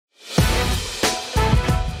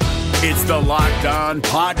It's the Locked On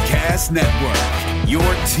Podcast Network, your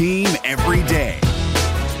team every day.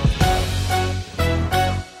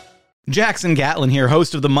 Jackson Gatlin here,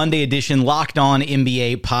 host of the Monday edition Locked On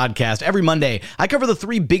NBA podcast. Every Monday, I cover the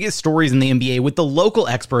three biggest stories in the NBA with the local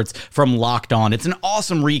experts from Locked On. It's an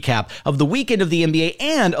awesome recap of the weekend of the NBA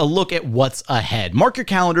and a look at what's ahead. Mark your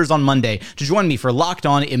calendars on Monday to join me for Locked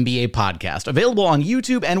On NBA podcast, available on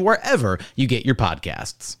YouTube and wherever you get your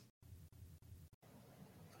podcasts.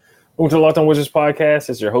 Welcome to the Locked On Wizards podcast.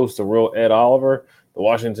 It's your host, the real Ed Oliver. The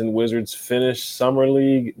Washington Wizards finished Summer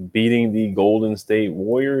League beating the Golden State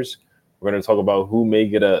Warriors. We're going to talk about who may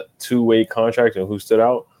get a two-way contract and who stood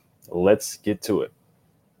out. Let's get to it.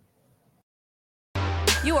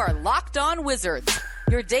 You are Locked On Wizards,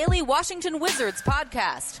 your daily Washington Wizards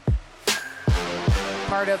podcast.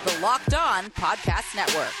 Part of the Locked On Podcast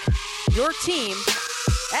Network, your team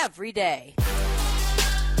every day.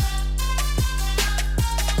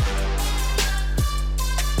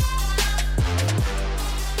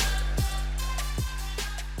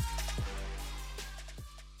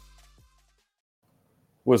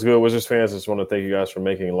 What's good, Wizards fans? I just want to thank you guys for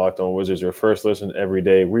making Locked On Wizards your first listen every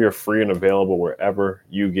day. We are free and available wherever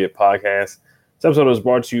you get podcasts. This episode is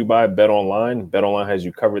brought to you by BetOnline. BetOnline has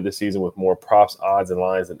you covered this season with more props, odds, and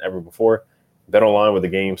lines than ever before. BetOnline where the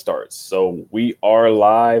game starts. So we are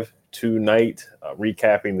live tonight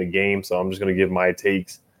recapping the game. So I'm just going to give my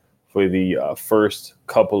takes for the first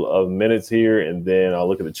couple of minutes here, and then I'll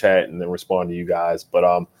look at the chat and then respond to you guys.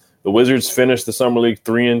 But the Wizards finished the Summer League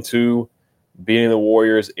 3-2. Beating the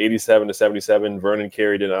Warriors 87-77. Vernon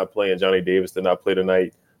Carey did not play, and Johnny Davis did not play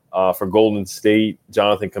tonight. For Golden State,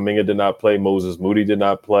 Jonathan Kuminga did not play. Moses Moody did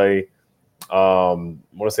not play. I want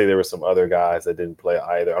to say there were some other guys that didn't play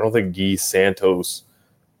either. I don't think Guy Santos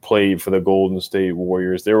played for the Golden State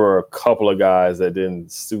Warriors. There were a couple of guys that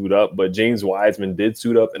didn't suit up, but James Wiseman did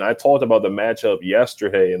suit up. And I talked about the matchup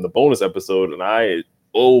yesterday in the bonus episode, and I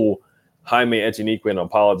owe Jaime Echenique an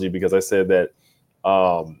apology because I said that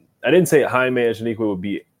I didn't say Jaime Echenique would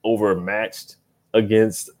be overmatched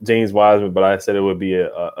against James Wiseman, but I said it would be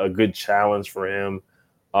a good challenge for him.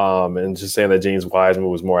 And just saying that James Wiseman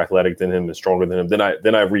was more athletic than him and stronger than him.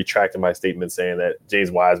 Then I retracted my statement saying that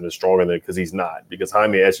James Wiseman is stronger than him because he's not. Because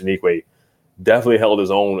Jaime Echenique definitely held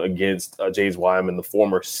his own against James Wiseman, the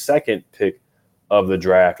former second pick of the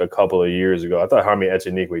draft a couple of years ago. I thought Jaime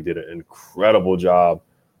Echenique did an incredible job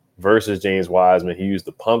versus James Wiseman. He used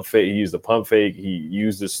the pump fake.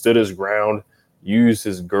 He stood his ground, used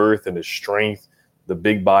his girth and his strength, the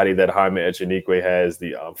big body that Jaime Echenique has,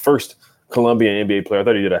 the first Colombian NBA player. I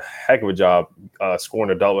thought he did a heck of a job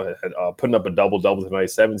scoring a double, putting up a double-double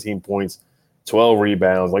tonight, 17 points, 12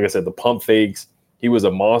 rebounds. Like I said, the pump fakes. He was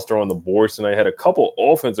a monster on the boards tonight. Had a couple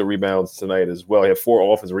offensive rebounds tonight as well. He had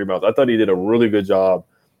 4 offensive rebounds. I thought he did a really good job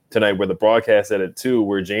tonight, where the broadcast said it too,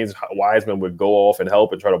 where James Wiseman would go off and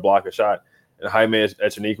help and try to block a shot, and Jaime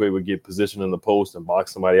Echenique would get positioned in the post and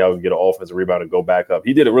box somebody out and get an offensive rebound and go back up.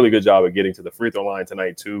 He did a really good job of getting to the free throw line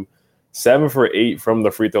tonight too. 7 for 8 from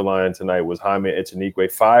the free throw line tonight was Jaime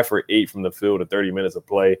Echenique. 5 for 8 from the field at 30 minutes of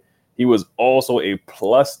play. He was also a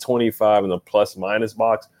plus 25 in the plus minus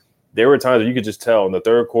box. There were times that you could just tell in the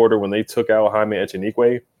third quarter when they took out Jaime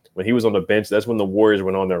Echenique, when he was on the bench, that's when the Warriors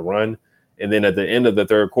went on their run. And then at the end of the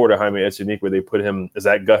third quarter, Jaime Echenique, they put him,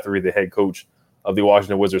 Zach Guthrie, the head coach of the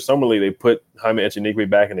Washington Wizards Summer League, they put Jaime Echenique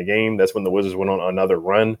back in the game. That's when the Wizards went on another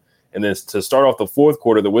run. And then to start off the fourth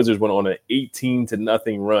quarter, the Wizards went on an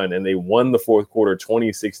 18-0 run, and they won the fourth quarter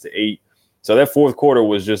 26-8. So that fourth quarter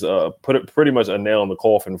was just pretty much a nail in the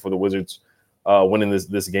coffin for the Wizards winning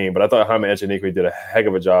this game. But I thought Jaime Echenique did a heck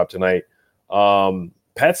of a job tonight.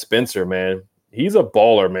 Pat Spencer, man. He's a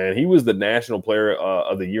baller, man. He was the national player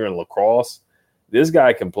of the year in lacrosse. This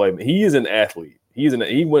guy can play. He is an athlete.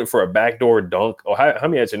 He went for a backdoor dunk.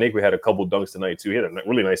 Jaime Echenique had a couple dunks tonight, too. He had a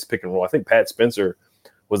really nice pick and roll. I think Pat Spencer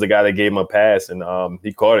was the guy that gave him a pass, and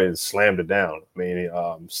he caught it and slammed it down. I mean,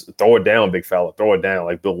 throw it down, big fella. Throw it down,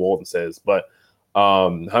 like Bill Walton says. But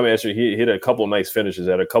Jaime Echenique, he hit a couple of nice finishes,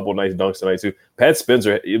 had a couple of nice dunks tonight, too. Pat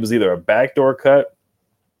Spencer, it was either a backdoor cut,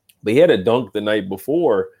 but he had a dunk the night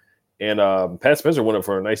before. And Pat Spencer went up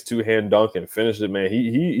for a nice two-hand dunk and finished it, man.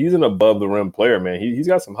 He's an above-the-rim player, man. He's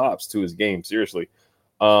got some hops to his game, seriously.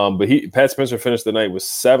 But Pat Spencer finished the night with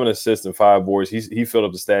 7 assists and 5 boards. He filled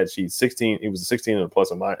up the stat sheet. 16. He was a 16 in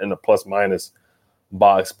the plus-minus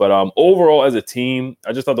box. But overall, as a team,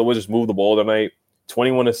 I just thought the Wizards moved the ball tonight.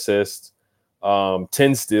 21 assists,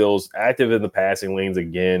 10 steals, active in the passing lanes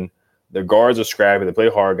again. The guards are scrappy. They play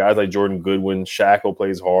hard. Guys like Jordan Goodwin, Shackle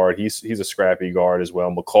plays hard. He's a scrappy guard as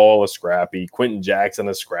well. McCall is scrappy. Quentin Jackson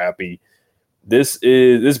is scrappy. This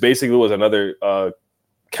basically was another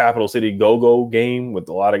capital city go-go game with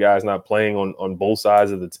a lot of guys not playing on both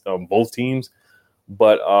sides of both teams.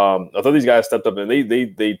 But I thought these guys stepped up and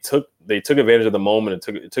they took advantage of the moment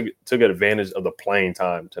and took advantage of the playing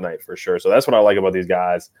time tonight for sure. So that's what I like about these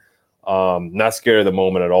guys. Not scared of the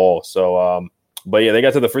moment at all. So, but yeah, they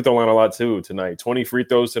got to the free throw line a lot too tonight. 20 free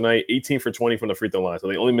throws tonight, 18 for 20 from the free throw line. So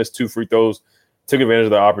they only missed 2 free throws, took advantage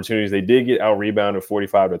of the opportunities. They did get out rebounded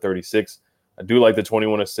 45-36. I do like the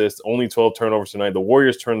 21 assists, only 12 turnovers tonight. The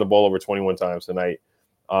Warriors turned the ball over 21 times tonight.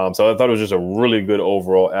 So I thought it was just a really good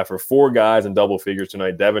overall effort. 4 guys in double figures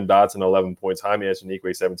tonight. Devin Dotson, 11 points. Jaime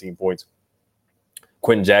Echenique, 17 points.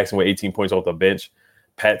 Quentin Jackson with 18 points off the bench.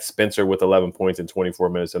 Pat Spencer with 11 points in 24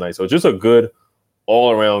 minutes tonight. So just a good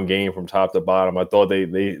all-around game from top to bottom. I thought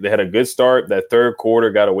they had a good start. That third quarter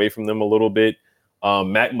got away from them a little bit.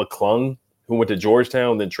 Mac McClung, who went to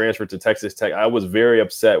Georgetown, then transferred to Texas Tech. I was very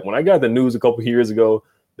upset. When I got the news a couple years ago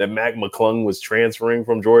that Mac McClung was transferring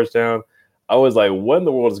from Georgetown, I was like, what in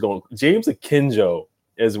the world is going on? James Akinjo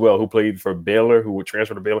as well, who played for Baylor, who would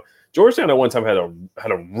transfer to Baylor. Georgetown at one time had a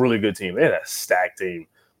really good team. They had a stacked team,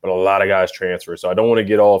 but a lot of guys transfer. So I don't want to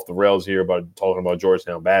get off the rails here about talking about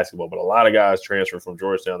Georgetown basketball, but a lot of guys transferred from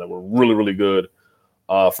Georgetown that were really, really good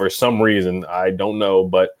for some reason. I don't know,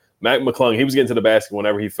 but Mac McClung, he was getting to the basket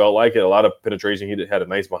whenever he felt like it. A lot of penetration. He had a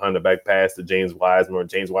nice behind-the-back pass to James Wiseman, or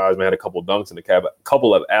James Wiseman had a couple dunks and a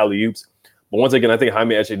couple of alley-oops. But once again, I think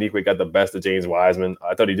Jaime Echenique got the best of James Wiseman.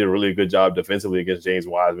 I thought he did a really good job defensively against James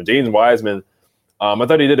Wiseman. James Wiseman, I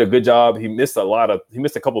thought he did a good job. He missed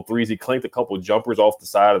a couple threes. He clanked a couple jumpers off the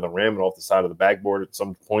side of the rim and off the side of the backboard at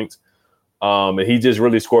some points. And he just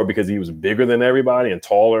really scored because he was bigger than everybody and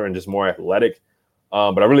taller and just more athletic.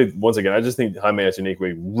 But I just think Jaime Echenique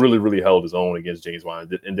really, really held his own against James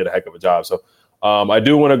Wiseman and did a heck of a job. So I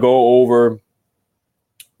do want to go over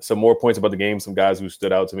some more points about the game, some guys who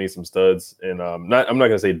stood out to me, some studs, and I'm not going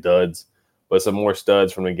to say duds, but some more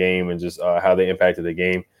studs from the game and just how they impacted the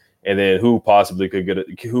game. And then who possibly could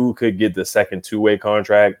get the second two-way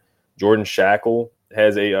contract. Jordan Shackle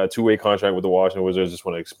has a two-way contract with the Washington Wizards. Just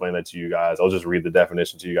want to explain that to you guys. I'll just read the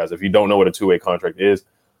definition to you guys if you don't know what a two-way contract is.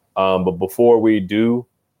 But before we do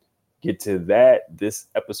get to that, this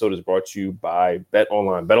episode is brought to you by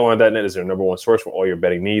BetOnline. BetOnline.net is your number one source for all your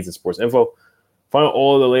betting needs and sports info. Find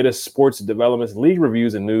all of the latest sports developments, league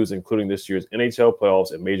reviews, and news, including this year's NHL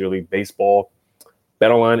playoffs and Major League Baseball.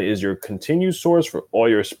 BetOnline is your continued source for all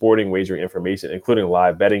your sporting wagering information, including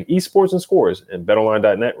live betting, esports, and scores. And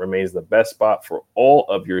BetOnline.net remains the best spot for all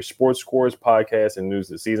of your sports scores, podcasts, and news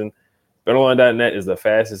this season. BetOnline.net is the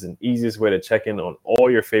fastest and easiest way to check in on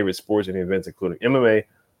all your favorite sports and events, including MMA,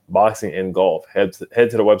 boxing, and golf. Head to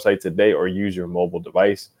the website today or use your mobile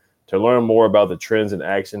device to learn more about the trends in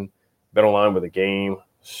action. BetOnline, where the game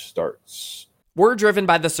starts. We're driven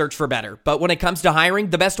by the search for better, but when it comes to hiring,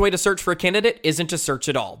 the best way to search for a candidate isn't to search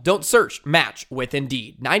at all. Don't search, match with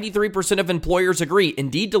Indeed. 93% of employers agree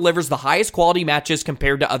Indeed delivers the highest quality matches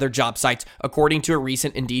compared to other job sites, according to a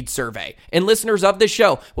recent Indeed survey. And listeners of this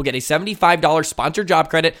show will get a $75 sponsored job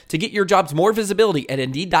credit to get your jobs more visibility at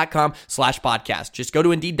Indeed.com/podcast. Just go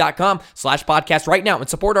to Indeed.com/podcast right now and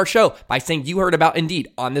support our show by saying you heard about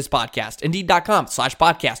Indeed on this podcast.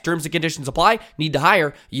 Indeed.com/podcast. Terms and conditions apply. Need to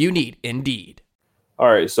hire? You need Indeed. All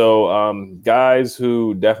right, so guys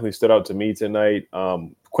who definitely stood out to me tonight,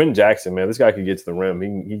 Quentin Jackson, man, this guy can get to the rim.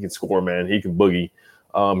 He can score, man. He can boogie.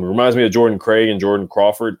 Reminds me of Jordan Craig and Jordan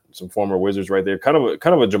Crawford, some former Wizards right there. Kind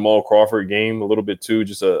of a Jamal Crawford game a little bit too.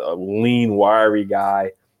 Just a lean, wiry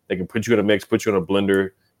guy that can put you in a mix, put you in a blender,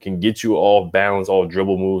 can get you off balance, all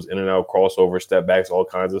dribble moves, in and out, crossover, step backs, all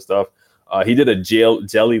kinds of stuff. He did a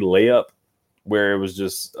jelly layup where it was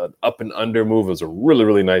just an up and under move. It was a really,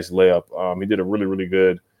 really nice layup. He did a really, really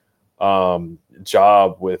good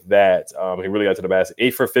job with that. He really got to the basket.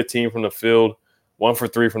 8 for 15 from the field, 1 for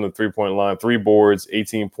 3 from the three-point line, 3 boards,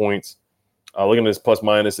 18 points. Looking at his plus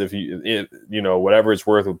minus, whatever it's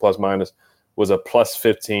worth with plus minus, was a plus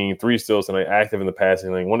 15, 3 steals tonight, active in the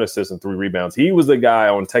passing lane, 1 assist and 3 rebounds. He was the guy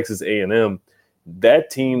on Texas A&M.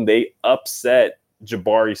 That team, they upset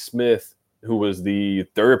Jabari Smith, who was the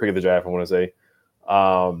third pick of the draft, I want to say.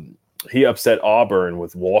 He upset Auburn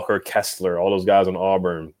with Walker Kessler, all those guys on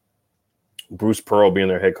Auburn. Bruce Pearl being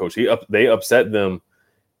their head coach. They upset them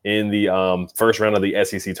in the first round of the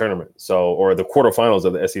SEC tournament, or the quarterfinals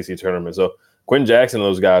of the SEC tournament. So Quentin Jackson and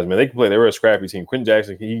those guys, man, they can play. They were a scrappy team. Quentin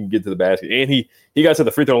Jackson, he can get to the basket. And he got to the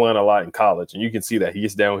free throw line a lot in college, and you can see that. He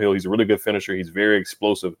gets downhill. He's a really good finisher. He's very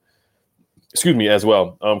explosive. As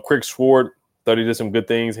well. Crick Sword, thought he did some good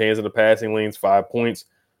things. Hands in the passing lanes, 5 points.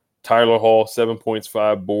 Tyler Hall, 7 points,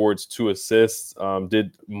 5 boards, 2 assists.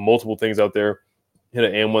 Did multiple things out there. Hit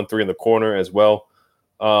an and 1 3 in the corner as well.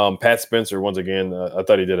 Pat Spencer, once again, I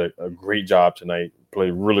thought he did a great job tonight.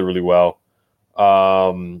 Played really, really well.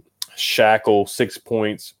 Shackle, 6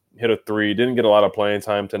 points, hit a 3. Didn't get a lot of playing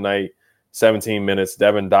time tonight. 17 minutes.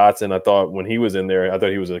 Devin Dotson, I thought when he was in there, I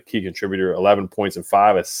thought he was a key contributor. 11 points and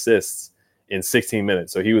 5 assists in 16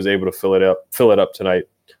 minutes. So he was able to fill it up tonight.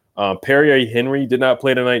 Perrier Henry did not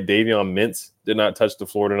play tonight. Davion Mintz did not touch the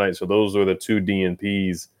floor tonight. So those are the 2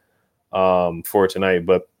 DNPs for tonight.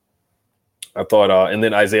 But I thought, and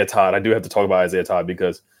then Isaiah Todd. I do have to talk about Isaiah Todd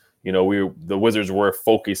because, the Wizards were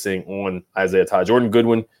focusing on Isaiah Todd. Jordan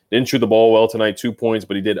Goodwin didn't shoot the ball well tonight, 2 points,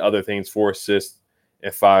 but he did other things, 4 assists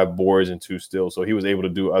and 5 boards and 2 steals. So he was able to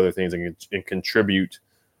do other things and contribute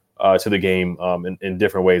to the game in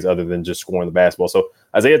different ways other than just scoring the basketball. So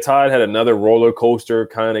Isaiah Todd had another roller coaster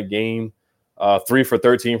kind of game. 3 for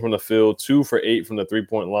 13 from the field, 2 for 8 from the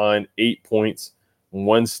 3-point line, 8 points,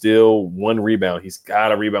 1 steal, 1 rebound. He's got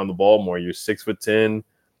to rebound the ball more. You're 6'10",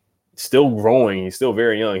 still growing. He's still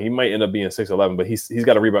very young. He might end up being 6'11", but he's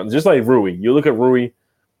got to rebound. Just like Rui. You look at Rui.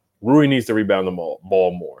 Rui needs to rebound the ball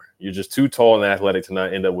more. You're just too tall and athletic to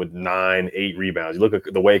not end up with 9, 8 rebounds. You look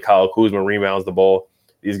at the way Kyle Kuzma rebounds the ball.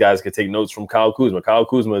 These guys could take notes from Kyle Kuzma. Kyle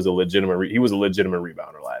Kuzma is he was a legitimate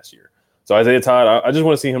rebounder last year. So Isaiah Todd, I just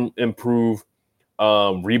want to see him improve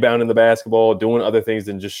rebounding the basketball, doing other things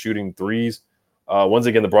than just shooting threes. Once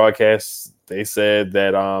again, the broadcast, they said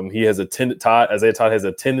that Isaiah Todd has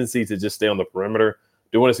a tendency to just stay on the perimeter.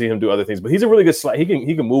 Do want to see him do other things, but he's a really good slide. He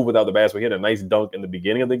can move without the basketball. He had a nice dunk in the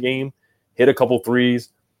beginning of the game, hit a couple threes,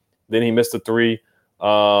 then he missed a 3.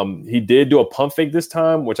 He did do a pump fake this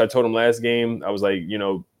time, which I told him last game. I was like,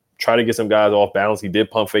 try to get some guys off balance. He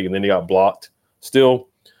did pump fake, and then he got blocked still.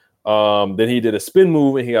 Then he did a spin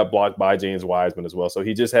move, and he got blocked by James Wiseman as well. So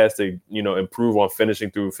he just has to, improve on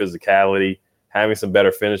finishing through physicality, having some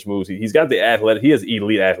better finish moves. He's got the athletic. He has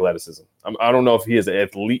elite athleticism. I don't know if he is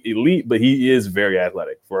elite, but he is very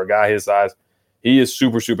athletic for a guy his size. He is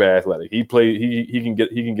super, super athletic. He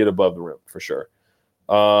can get above the rim for sure.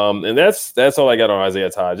 And that's all I got on Isaiah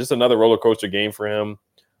Todd. Just another roller coaster game for him.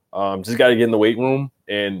 Just got to get in the weight room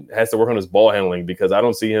and has to work on his ball handling because I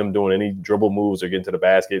don't see him doing any dribble moves or getting to the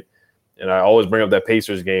basket. And I always bring up that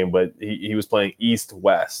Pacers game, but he was playing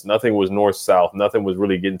east-west. Nothing was north-south. Nothing was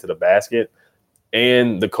really getting to the basket.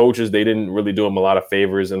 And the coaches, they didn't really do him a lot of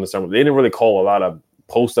favors in the summer. They didn't really call a lot of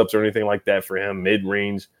post-ups or anything like that for him,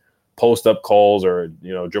 mid-range post-up calls or,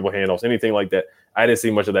 dribble handoffs, anything like that. I didn't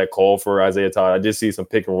see much of that call for Isaiah Todd. I did see some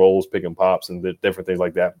pick and rolls, pick and pops, and different things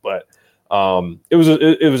like that. But it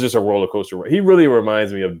was just a roller coaster. He really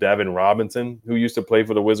reminds me of Devin Robinson, who used to play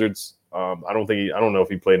for the Wizards. I don't know if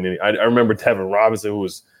he played in any. I remember Devin Robinson, who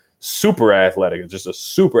was super athletic, just a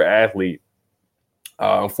super athlete.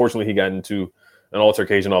 Unfortunately, he got into an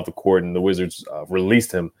altercation off the court, and the Wizards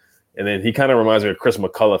released him. And then he kind of reminds me of Chris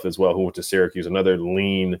McCullough as well, who went to Syracuse, another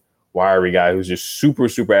lean, wiry guy who's just super,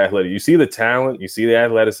 super athletic. You see the talent, you see the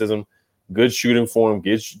athleticism, good shooting form,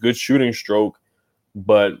 good shooting stroke.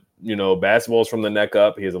 But, basketball's from the neck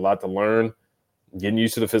up. He has a lot to learn, getting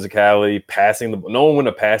used to the physicality, knowing when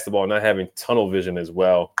to pass the ball, not having tunnel vision as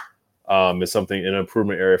well is an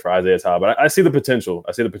improvement area for Isaiah Todd. But I see the potential.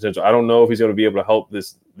 I don't know if he's going to be able to help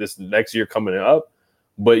this next year coming up,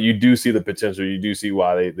 but you do see the potential. You do see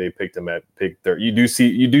why they picked him at pick 30. You do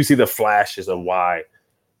see the flashes of why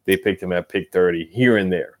they picked him at pick 30 here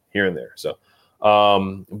and there. So,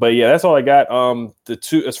 but yeah, that's all I got.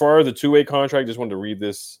 As far as the 2-way contract, just wanted to read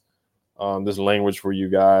this language for you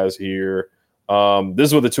guys here. This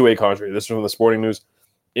is what the 2-way contract. This is from the Sporting News.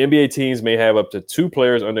 NBA teams may have up to 2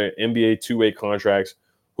 players under NBA 2-way contracts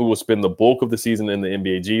who will spend the bulk of the season in the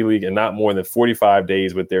NBA G League and not more than 45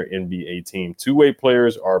 days with their NBA team. 2-way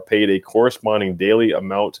players are paid a corresponding daily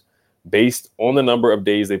amount based on the number of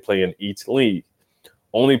days they play in each league.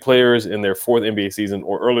 Only players in their 4th NBA season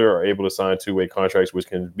or earlier are able to sign 2-way contracts, which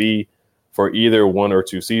can be for either 1 or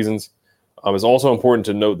 2 seasons. It's also important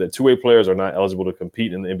to note that 2-way players are not eligible to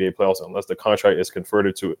compete in the NBA playoffs unless the contract is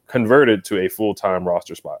converted to a full-time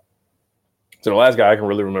roster spot. So the last guy I can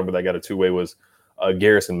really remember that got a 2-way was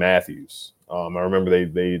Garrison Matthews. I remember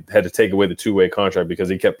they had to take away the 2-way contract because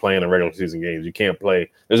he kept playing in regular season games. You can't play.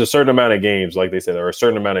 There's a certain amount of games, like they said, or a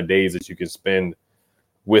certain amount of days that you can spend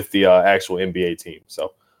with the actual NBA team.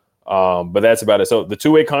 So, but that's about it. So the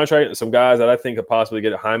 2-way contract, some guys that I think could possibly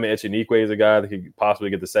get it. Jaime Echenique is a guy that could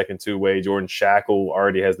possibly get the second 2-way. Jordan Shackle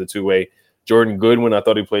already has the 2-way. Jordan Goodwin, I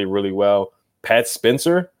thought he played really well. Pat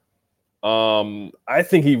Spencer, I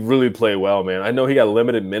think he really played well, man. I know he got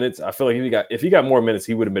limited minutes. I feel like if he got more minutes,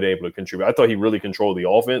 he would have been able to contribute. I thought he really controlled the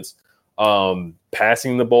offense.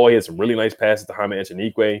 Passing the ball, he had some really nice passes to Jaime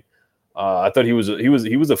Echenique. I thought he was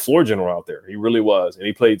a floor general out there. He really was, and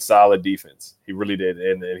he played solid defense. He really did,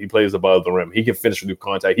 and he plays above the rim. He can finish through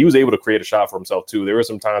contact. He was able to create a shot for himself too. There were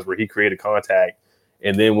some times where he created contact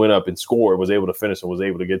and then went up and scored, was able to finish, and was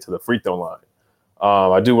able to get to the free throw line.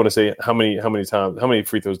 I do want to say how many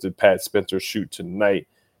free throws did Pat Spencer shoot tonight?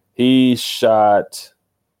 He was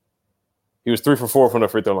 3 for 4 from the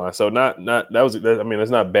free throw line. So that's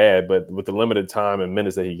not bad, but with the limited time and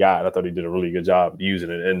minutes that he got, I thought he did a really good job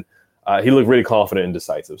using it. And he looked really confident and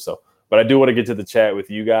decisive. So, but I do want to get to the chat with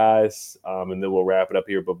you guys, and then we'll wrap it up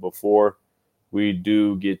here. But before we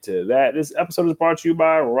do get to that, this episode is brought to you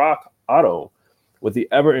by Rock Auto. With the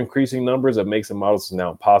ever-increasing numbers of makes and models, it's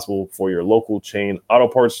now possible for your local chain auto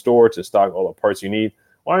parts store to stock all the parts you need.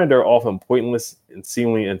 Why aren't there often pointless and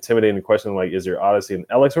seemingly intimidating questions like, is your Odyssey an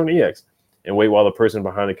LX or an EX? And wait while the person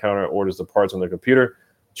behind the counter orders the parts on their computer,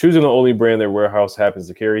 choosing the only brand their warehouse happens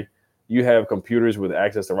to carry. You have computers with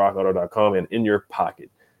access to rockauto.com and in your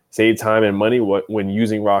pocket. Save time and money when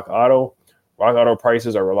using Rock Auto. Rock Auto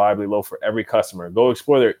prices are reliably low for every customer. Go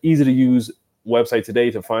explore their easy-to-use website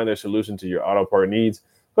today to find their solution to your auto part needs.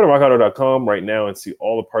 Go to rockauto.com right now and see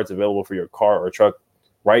all the parts available for your car or truck.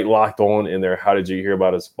 Right locked on in their How Did You Hear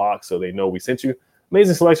About Us box so they know we sent you.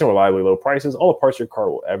 Amazing selection, reliably low prices, all the parts your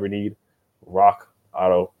car will ever need.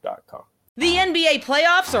 rockauto.com. The NBA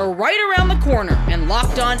playoffs are right around the corner, and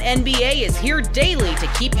Locked On NBA is here daily to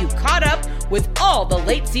keep you caught up with all the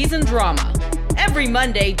late season drama. Every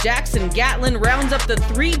Monday, Jackson Gatlin rounds up the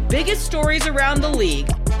 3 biggest stories around the league,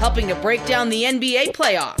 helping to break down the NBA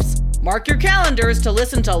playoffs. Mark your calendars to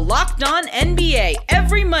listen to Locked On NBA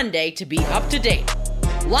every Monday to be up to date.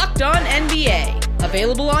 Locked On NBA,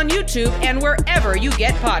 available on YouTube and wherever you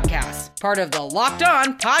get podcasts. Part of the Locked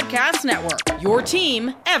On Podcast Network, your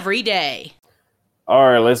team every day. All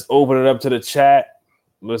right, let's open it up to the chat.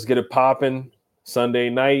 Let's get it popping. Sunday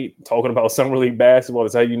night, talking about Summer League basketball.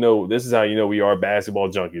 This is how you know we are basketball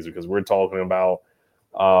junkies, because we're talking about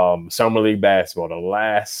Summer League basketball, the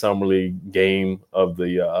last Summer League game of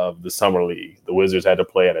the Summer League. The Wizards had to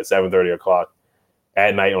play it at 7:30 o'clock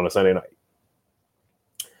at night on a Sunday night.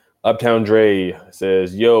 Uptown Dre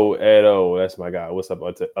says, yo, Edo, that's my guy. What's up,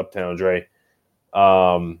 Uptown Dre?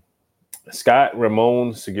 Scott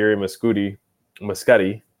Ramon Seguri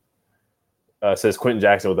Mascuti says Quentin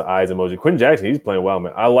Jackson with the eyes emoji. Quentin Jackson, he's playing well,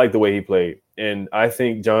 man. I like the way he played. And I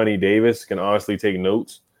think Johnny Davis can honestly take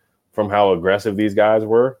notes from how aggressive these guys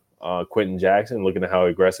were. Quentin Jackson, looking at how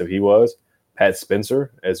aggressive he was. Pat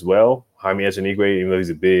Spencer as well. Jaime Echenique, even though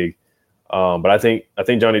he's a big. But I think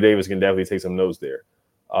Johnny Davis can definitely take some notes there.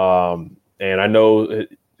 And I know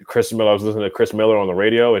Chris Miller, I was listening to Chris Miller on the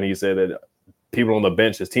radio, and he said that people on the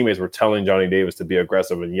bench, his teammates, were telling Johnny Davis to be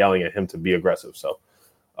aggressive and yelling at him to be aggressive. So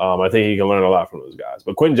I think he can learn a lot from those guys.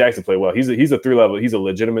 But Quentin Jackson played well. He's a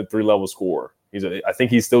legitimate 3-level scorer. I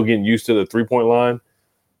think he's still getting used to the 3-point line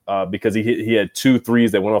because he had 2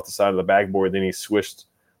 threes that went off the side of the backboard. Then he switched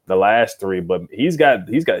the last 3, but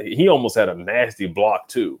he almost had a nasty block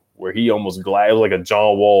too, where he almost glided like a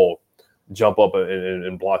John Wall jump up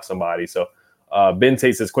and block somebody. So Ben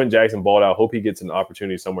Tate says Quentin Jackson balled out. Hope he gets an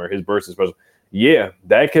opportunity somewhere. His burst is special. Yeah,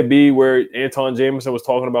 that could be where Anton Jameson was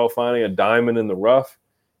talking about finding a diamond in the rough.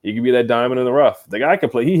 He could be that diamond in the rough. The guy can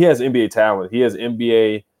play. He has NBA talent. He has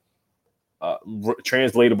NBA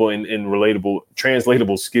translatable and relatable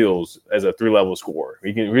translatable skills as a 3-level scorer.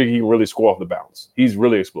 He can really score off the bounce. He's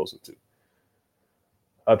really explosive too.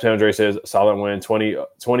 Uptown Dre says solid win,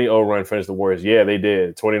 20-0 run, finished the Warriors. Yeah, they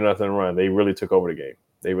did. 20-0 run. They really took over the game.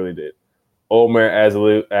 They really did. Omer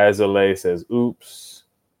Azalea says, oops.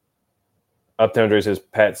 Uptown Dre says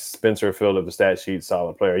Pat Spencer filled up the stat sheet,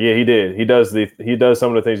 solid player. Yeah, he did. He does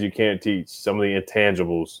some of the things you can't teach, some of the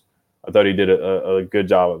intangibles. I thought he did a good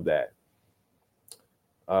job of that.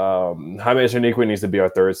 Jaime Echenique needs to be our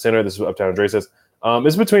third center. This is what Uptown Dre says.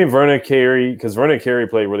 It's between Vernon Carey, because Vernon Carey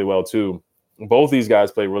played really well too. Both these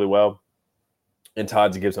guys played really well. And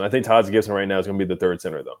Todd Gibson. I think Todd Gibson right now is going to be the third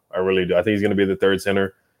center, though. I really do. I think he's going to be the third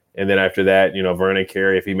center. And then after that, Vernon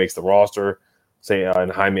Carey, if he makes the roster,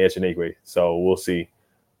 and Jaime Echenique. So we'll see.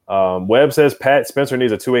 Webb says Pat Spencer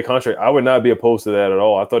needs a 2-way contract. I would not be opposed to that at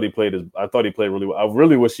all. I thought he played really well. I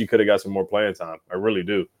really wish he could have got some more playing time. I really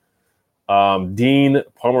do. Dean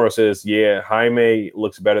Pomeroy says, yeah, Jaime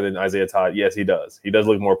looks better than Isaiah Todd. Yes, he does. He does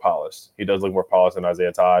look more polished. He does look more polished than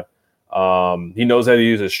Isaiah Todd. He knows how to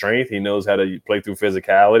use his strength. He knows how to play through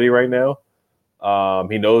physicality right now.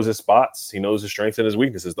 He knows his spots. He knows his strengths and his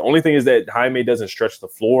weaknesses. The only thing is that Jaime doesn't stretch the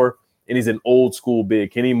floor, and he's an old school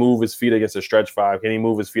big. Can he move his feet against a stretch 5? Can he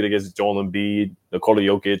move his feet against Joel Embiid, Nikola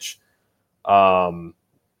Jokic,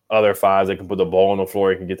 other 5s that can put the ball on the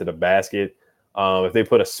floor and can get to the basket? If they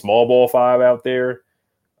put a small ball 5 out there,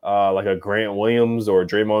 like a Grant Williams or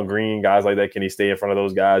Draymond Green, guys like that, can he stay in front of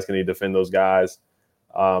those guys? Can he defend those guys?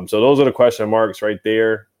 So those are the question marks right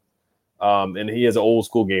there. And he has an old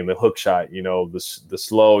school game, the hook shot, the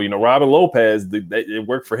slow, Robin Lopez, it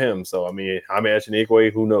worked for him. So, I mean, Jaime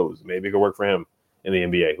Echenique, who knows? Maybe it could work for him in the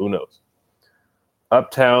NBA. Who knows?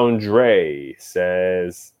 Uptown Dre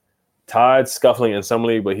says, Todd scuffling in some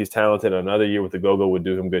league, but he's talented. Another year with the Go-Go would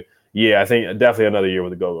do him good. Yeah, I think definitely another year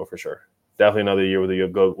with the Go-Go for sure. Definitely another year with the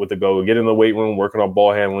Go-Go. Get in the weight room, working on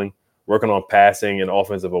ball handling, working on passing and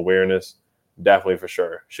offensive awareness. Definitely for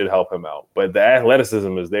sure. Should help him out. But the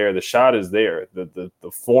athleticism is there. The shot is there. The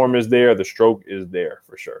form is there. The stroke is there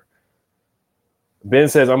for sure. Ben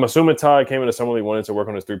says, I'm assuming Todd came into Summer League wanting to work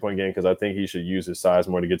on his three-point game because I think he should use his size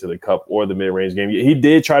more to get to the cup or the mid-range game. He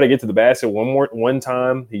did try to get to the basket one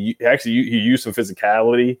time. He used some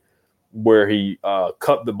physicality where he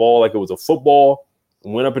cut the ball like it was a football,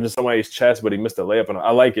 went up into somebody's chest, but he missed a layup. And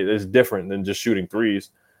I like it. It's different than just shooting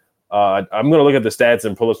threes. I'm going to look at the stats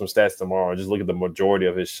and pull up some stats tomorrow and just look at the majority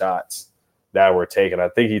of his shots that were taken. I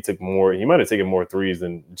think he took more. He might have taken more threes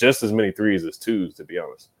than just as many threes as twos, to be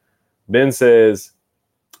honest. Ben says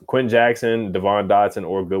Quentin Jackson, Devon Dotson,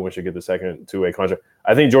 or Goodwin should get the second two-way contract.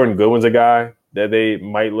 I think Jordan Goodwin's a guy that they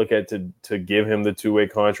might look at to give him the two-way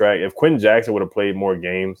contract. If Quentin Jackson would have played more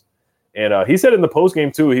games, and he said in the post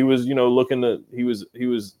game too, he was he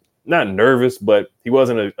was not nervous, but he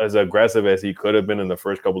wasn't as aggressive as he could have been in the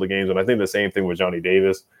first couple of games. And I think the same thing with Johnny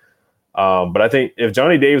Davis. But I think if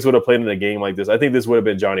Johnny Davis would have played in a game like this, I think this would have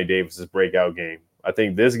been Johnny Davis's breakout game. I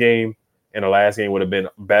think this game and the last game would have been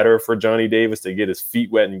better for Johnny Davis to get his feet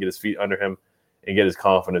wet and get his feet under him and get his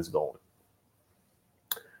confidence going.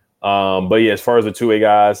 But yeah, as far as the two-way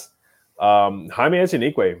guys, Jaime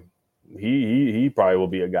Echenique, he probably will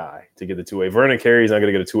be a guy to get the two-way. Vernon Carey's not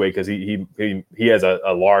going to get a two-way because he has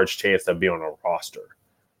a large chance to be on a roster.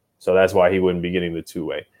 So that's why he wouldn't be getting the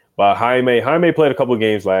two-way. But Jaime played a couple of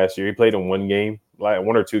games last year. He played in one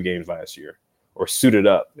or two games last year, or suited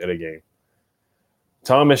up in a game.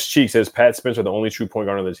 Thomas Cheek says Pat Spencer, the only true point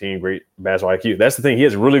guard on the team, great basketball IQ. That's the thing. He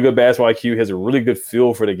has really good basketball IQ. He has a really good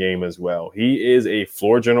feel for the game as well. He is a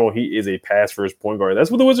floor general. He is a pass-first point guard. That's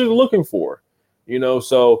what the Wizards are looking for.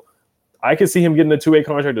 So I can see him getting a two-way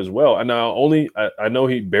contract as well. And now I know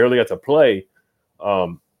he barely got to play.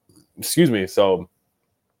 So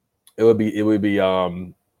it would be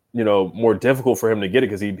more difficult for him to get it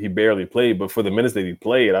because he barely played. But for the minutes that he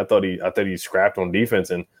played, I thought he scrapped on defense,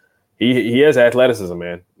 and he has athleticism,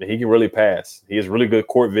 man. And he can really pass. He has really good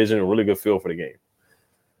court vision and really good feel for the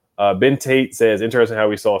game. Ben Tate says, interesting how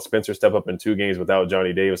we saw Spencer step up in 2 games without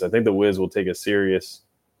Johnny Davis. I think the Wiz will take a serious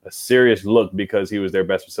look because he was their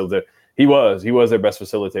best facilitator. He was their best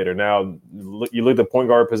facilitator. Now you look at the point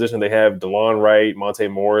guard position. They have DeLon Wright, Monte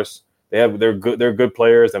Morris. They're good. They're good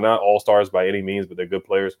players. They're not all stars by any means, but they're good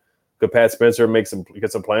players. Could Pat Spencer get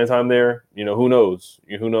some playing time there? Who knows?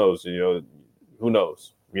 Who knows? Who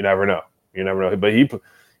knows? You never know. But he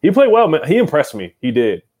played well, man. He impressed me. He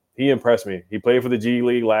did. He impressed me. He played for the G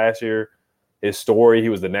League last year. His story, he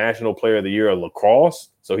was the National Player of the Year of lacrosse.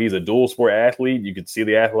 So he's a dual sport athlete. You could see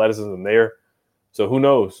the athleticism there. So who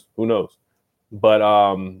knows?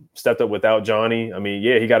 But stepped up without Johnny. I mean,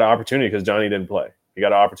 yeah, he got an opportunity because Johnny didn't play.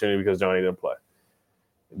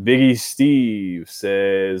 Biggie Steve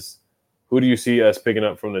says, who do you see us picking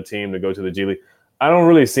up from the team to go to the G League? I don't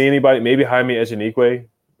really see anybody. Maybe Jaime Echenique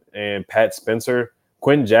and Pat Spencer.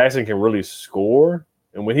 Quentin Jackson can really score.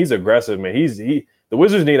 And when he's aggressive, man, the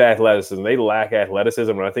Wizards need athleticism. They lack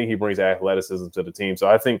athleticism, and I think he brings athleticism to the team. So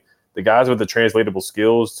I think the guys with the translatable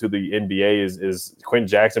skills to the NBA is Quentin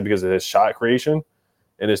Jackson because of his shot creation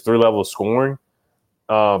and his 3-level scoring.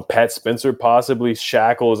 Pat Spencer, possibly.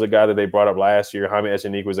 Shackle is a guy that they brought up last year. Jaime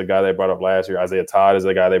Echenique was a guy they brought up last year. Isaiah Todd is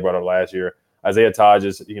a guy they brought up last year. Isaiah Todd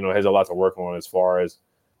just, has a lot to work on as far as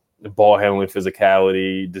the ball handling,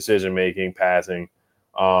 physicality, decision-making, passing.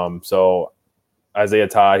 So Isaiah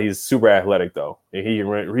Todd, he's super athletic, though. And he can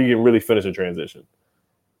really finish in transition.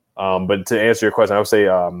 But to answer your question, I would say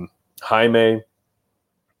Jaime,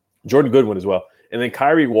 Jordan Goodwin as well. And then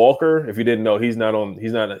Kyrie Walker, if you didn't know, he's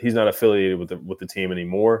not affiliated with the team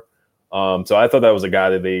anymore. So I thought that was a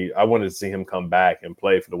guy that I wanted to see him come back and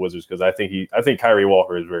play for the Wizards because I think Kyrie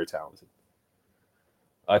Walker is very talented.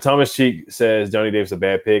 Thomas Cheek says Johnny Davis a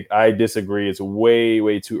bad pick. I disagree. It's way,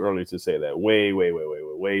 way too early to say that. Way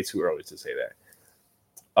too early to say that.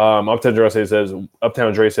 Uptown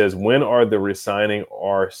Dre says, when are the resigning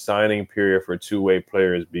or signing period for two-way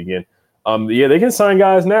players begin? Yeah, they can sign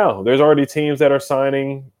guys now. There's already teams that are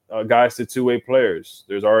signing guys to two-way players.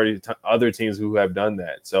 There's already other teams who have done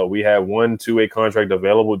that. So we have one two-way contract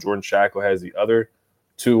available. Jordan Shackle has the other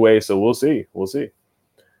two-way. So we'll see.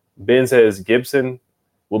 Ben says Gibson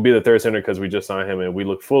will be the third center because we just signed him, and we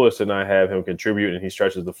look foolish to not have him contribute, and he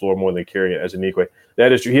stretches the floor more than Kerry and Echenique.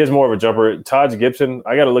 That is true. He has more of a jumper. Taj Gibson,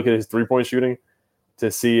 I got to look at his three-point shooting to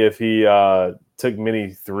see if he took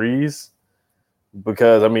many threes,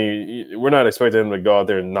 because, I mean, we're not expecting him to go out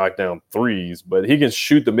there and knock down threes, but he can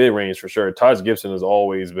shoot the mid-range for sure. Taj Gibson has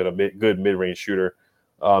always been a good mid-range shooter.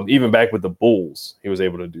 Even back with the Bulls, he was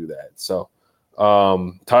able to do that. So,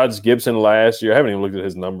 Taj Gibson last year, I haven't even looked at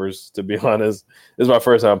his numbers, to be honest. This is my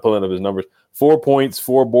first time pulling up his numbers. 4 points,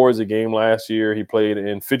 4 boards a game last year. He played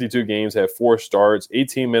in 52 games, had 4 starts,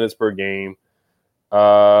 18 minutes per game.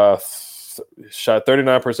 Shot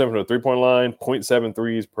 39% from the three-point line, 0.7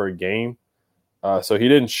 threes per game. So he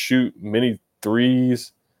didn't shoot many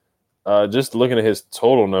threes. Just looking at his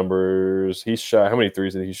total numbers, he shot – how many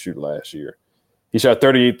threes did he shoot last year? He shot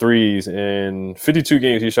 38 threes. In 52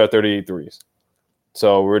 games, he shot 38 threes.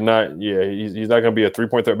 So we're not, he's not going to be a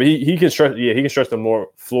 3-point threat, but he can stretch, he can stretch the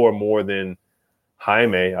floor more than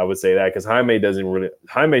Jaime. I would say that, because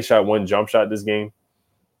Jaime shot 1 jump shot this game,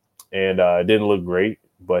 and it didn't look great,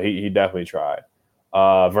 but he definitely tried.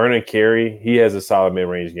 Vernon Carey, he has a solid mid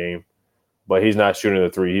range game, but he's not shooting the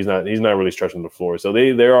three. He's not really stretching the floor. So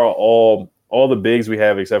they are all the bigs we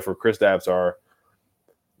have except for Kristaps are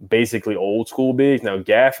basically old school bigs. Now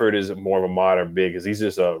Gafford is more of a modern big because he's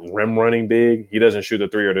just a rim running big. He doesn't shoot the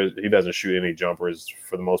three, or he doesn't shoot any jumpers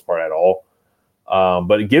for the most part at all.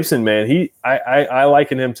 But Gibson, man, I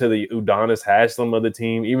liken him to the Udonis Haslem of the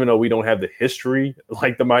team, even though we don't have the history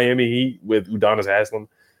like the Miami Heat with Udonis Haslem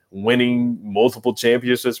winning multiple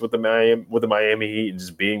championships with the Miami Heat and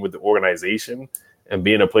just being with the organization and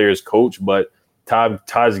being a player's coach. But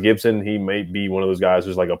Taj Gibson, he may be one of those guys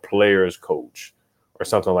who's like a player's coach or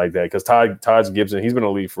something like that. Because Taj Gibson, he's been in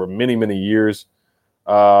the league for many, many years.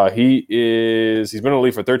 He's been in the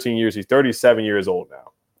league for 13 years. He's 37 years old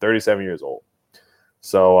now. 37 years old.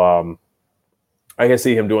 So I can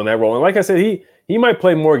see him doing that role. And like I said, he might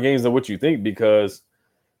play more games than what you think, because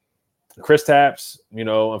Kristaps,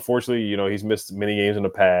 unfortunately, he's missed many games in the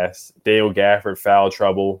past. Daniel Gafford, foul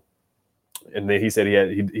trouble. And then he said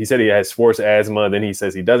he has sports asthma. Then he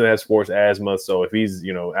says he doesn't have sports asthma. So if he's,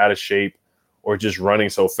 out of shape or just running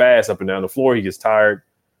so fast up and down the floor, he gets tired.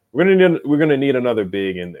 We're gonna need another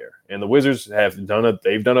big in there. And the Wizards have done a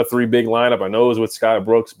 3-big lineup. I know it was with Scott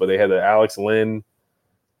Brooks, but they had the Alex Lynn,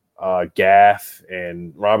 Gaff,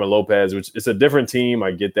 and Robin Lopez, which it's a different team.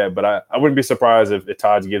 I get that, but I wouldn't be surprised if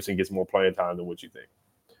Taj Gibson gets more playing time than what you think,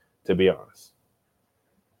 to be honest.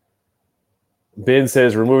 Ben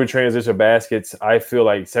says, removing transition baskets, I feel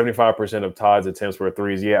like 75% of Todd's attempts were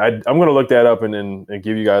threes. Yeah, I'm going to look that up and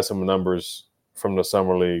give you guys some numbers from the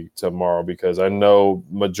Summer League tomorrow, because I know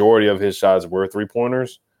majority of his shots were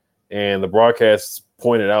three-pointers, and the broadcasts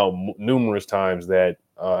pointed out numerous times that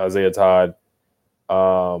Isaiah Todd,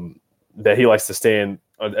 that he likes to stand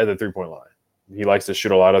at the three-point line. He likes to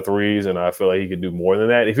shoot a lot of threes, and I feel like he could do more than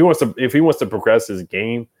that. If he wants to progress his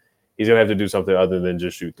game, he's going to have to do something other than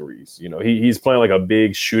just shoot threes. He's playing like a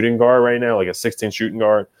big shooting guard right now, like a 6'10" shooting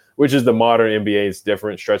guard, which is the modern NBA. It's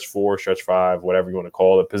different, stretch 4, stretch 5, whatever you want to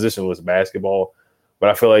call it, positionless basketball. But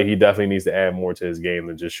I feel like he definitely needs to add more to his game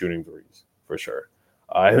than just shooting threes, for sure.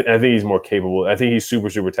 I think he's more capable. I think he's super,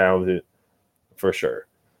 super talented, for sure.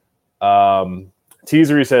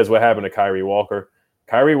 Teasery says, what happened to Kyrie Walker?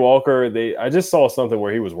 Kyrie Walker, I just saw something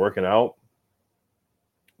where he was working out,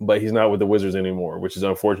 but he's not with the Wizards anymore, which is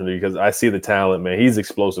unfortunate, because I see the talent, man. He's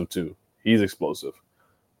explosive too. He's explosive.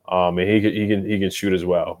 And he can shoot as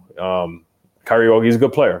well. Kyrie Walker, he's a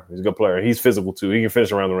good player. He's physical too. He can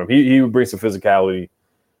finish around the rim. He would bring some physicality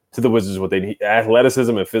to the Wizards. What they need,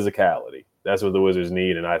 athleticism and physicality. That's what the Wizards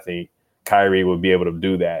need, and I think Kyrie would be able to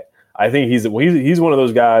do that. I think he's one of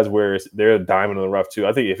those guys where they're a diamond in the rough too.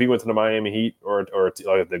 I think if he went to the Miami Heat or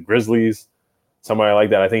like the Grizzlies, somebody like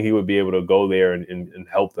that, I think he would be able to go there and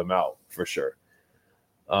help them out for sure.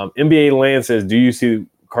 NBA Land says, do you see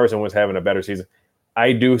Carson Wentz having a better season?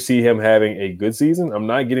 I do see him having a good season. I'm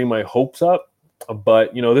not getting my hopes up,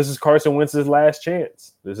 but this is Carson Wentz's last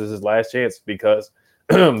chance. This is his last chance, because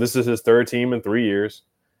this is his third team in 3 years.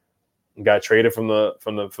 Got traded from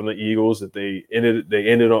the Eagles. That they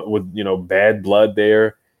ended up with bad blood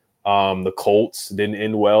there. The Colts didn't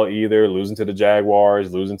end well either, losing to the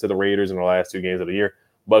Jaguars, losing to the Raiders in the last 2 games of the year.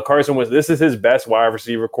 But Carson Wentz, this is his best wide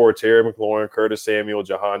receiver core: Terry McLaurin, Curtis Samuel,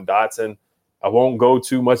 Jahan Dotson. I won't go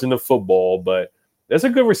too much into football, but that's a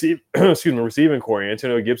good receiving core.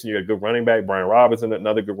 Antonio Gibson, you got a good running back. Brian Robinson,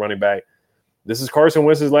 another good running back. This is Carson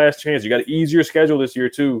Wentz's last chance. You got an easier schedule this year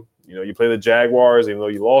too. You know, you play the Jaguars, even though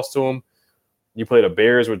you lost to them. You play the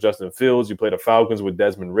Bears with Justin Fields. You play the Falcons with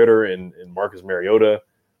Desmond Ridder and Marcus Mariota.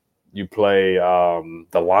 You play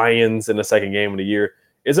the Lions in the second game of the year.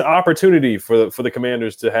 It's an opportunity for the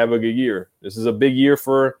Commanders to have a good year. This is a big year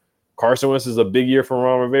for Carson Wentz. Is a big year for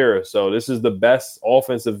Ron Rivera. So this is the best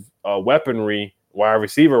offensive weaponry, wide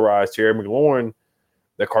receiver-wise, Terry McLaurin,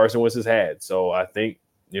 that Carson Wentz has had. So I think,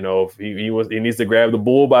 you know, if he needs to grab the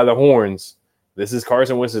bull by the horns, this is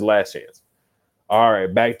Carson Wentz's last chance. All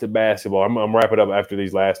right, back to basketball. I'm wrapping up after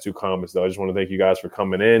these last two comments, though. I just want to thank you guys for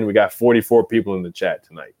coming in. We got 44 people in the chat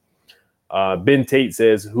tonight. Ben Tate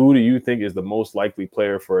says, who do you think is the most likely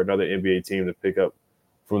player for another NBA team to pick up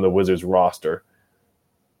from the Wizards roster?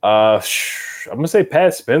 I'm going to say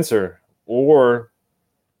Pat Spencer or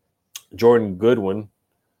Jordan Goodwin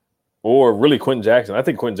or really Quentin Jackson. I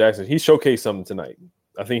think Quentin Jackson, he showcased something tonight.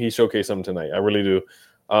 I really do.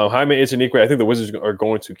 Jaime Echenique, I think the Wizards are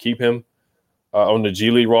going to keep him on the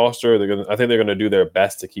G League roster. I think they're going to do their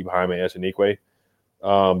best to keep Jaime Echenique.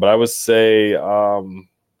 But I would say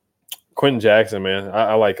Quentin Jackson, man,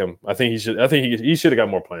 I like him. I think he should have got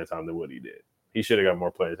more playing time than what he did.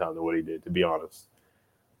 To be honest.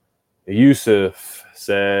 Yusuf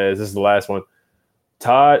says, this is the last one.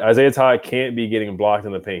 Isaiah Todd can't be getting blocked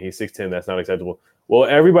in the paint. He's 6'10". That's not acceptable. Well,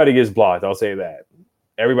 everybody gets blocked. I'll say that.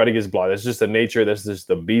 Everybody gets blocked. That's just the nature. That's just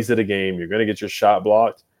the beast of the game. You're going to get your shot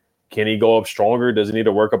blocked. Can he go up stronger? Does he need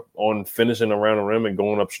to work up on finishing around the rim and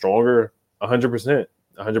going up stronger? 100%.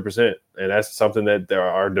 100%. And that's something that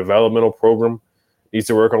our developmental program needs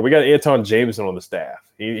to work on. We got Anton Jameson on the staff.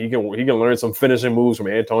 He can learn some finishing moves from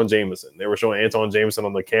Anton Jameson. They were showing Anton Jameson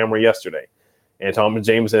on the camera yesterday. Anton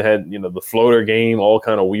Jameson had, the floater game, all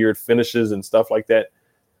kind of weird finishes and stuff like that.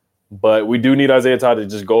 But we do need Isaiah Todd to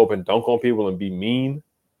just go up and dunk on people and be mean.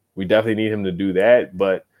 We definitely need him to do that.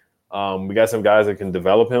 But we got some guys that can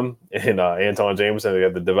develop him. And Anton Jameson, they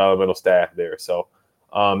got the developmental staff there. So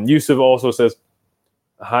Yusuf also says,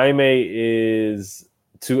 Jaime is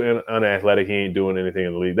too unathletic. He ain't doing anything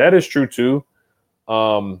in the league. That is true, too.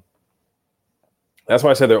 That's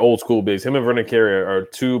why I said they're old school bigs. Him and Vernon Carey are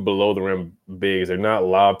two below the rim bigs. They're not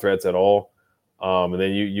lob threats at all. And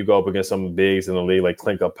then you go up against some bigs in the league like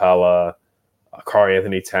Clint Capella, Karl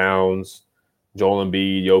Anthony Towns, Joel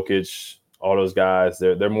Embiid, Jokic, all those guys.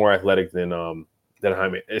 They're more athletic than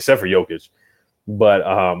Jaime, except for Jokic. But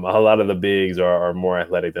a lot of the bigs are more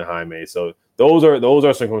athletic than Jaime. So those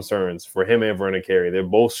are some concerns for him and Vernon Carey. They're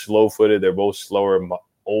both slow-footed. They're both slower,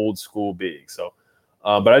 old school bigs. So,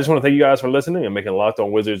 but I just want to thank you guys for listening and making Locked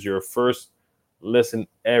On Wizards your first listen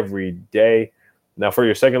every day. Now, for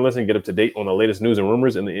your second listen, get up to date on the latest news and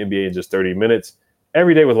rumors in the NBA in just 30 minutes.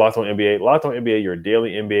 Every day with Locked On NBA. Locked On NBA, your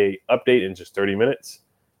daily NBA update in just 30 minutes.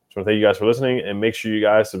 Just want to thank you guys for listening, and make sure you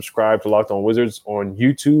guys subscribe to Locked On Wizards on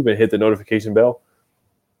YouTube and hit the notification bell.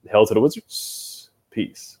 Hell to the Wizards.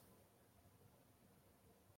 Peace.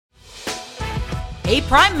 Hey,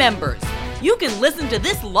 Prime members, you can listen to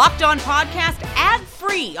this Locked On podcast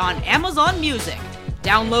ad-free on Amazon Music.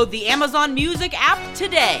 Download the Amazon Music app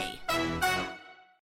today.